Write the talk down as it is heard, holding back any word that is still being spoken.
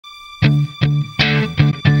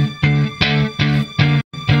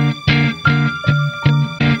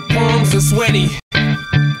feeling sweaty.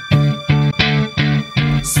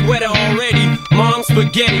 Sweater already, mom's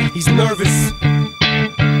spaghetti. He's nervous.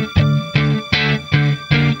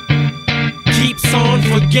 Keeps on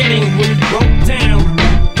forgetting when he broke down.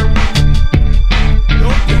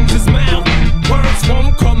 Opens his mouth, words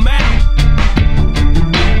won't come out.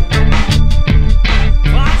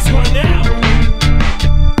 Clocks run out.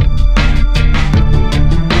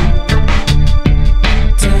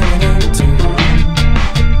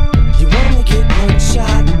 You only get one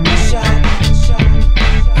shot.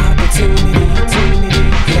 Opportunity,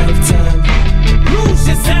 lifetime. Lose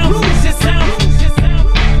yourself, lose yourself.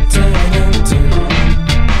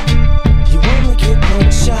 You only get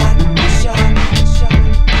one shot.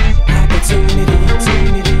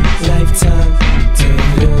 Opportunity, lifetime.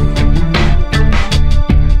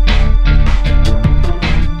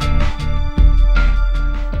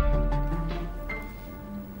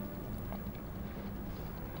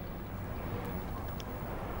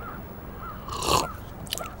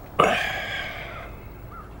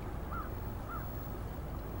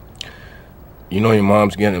 You know your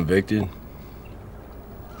mom's getting evicted? It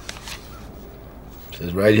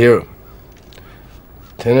says right here,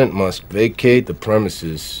 tenant must vacate the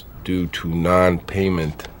premises due to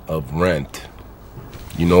non-payment of rent.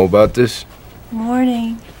 You know about this?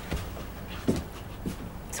 Morning.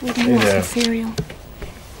 Sweetie, you want some cereal?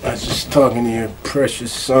 I was just talking to your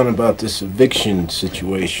precious son about this eviction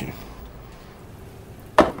situation.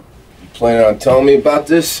 You planning on telling me about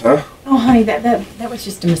this, huh? Oh, honey, that was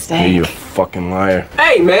just a mistake. Hey, you fucking liar.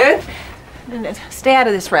 Hey, man! Stay out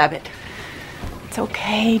of this, Rabbit. It's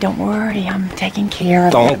okay, don't worry. I'm taking care of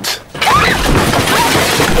it. Don't.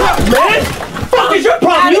 Man! Fuck is your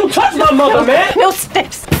problem? You don't touch my mother, man! No, stay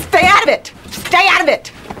out of it! Stay out of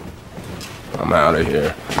it! I'm out of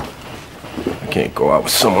here. I can't go out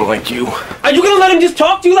with someone like you. Are you gonna let him just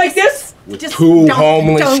talk to you like this? With two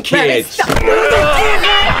homeless kids.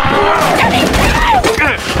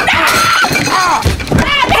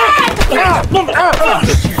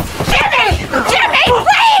 Jimmy,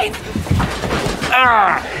 please!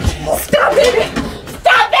 Stop it!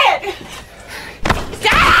 Stop it!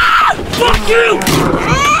 Stop! Fuck you!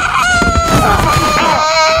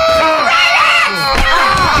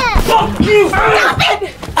 Fuck you! Stop it!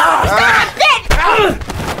 Stop it!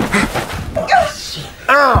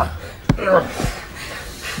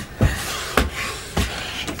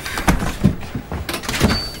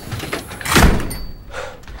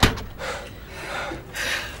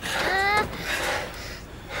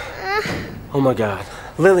 Oh my God.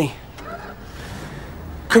 Lily.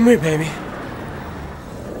 Come here, baby.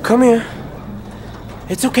 Come here.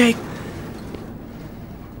 It's okay.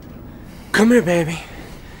 Come here, baby.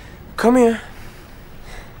 Come here.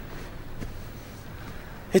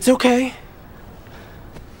 It's okay.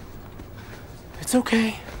 It's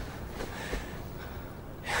okay.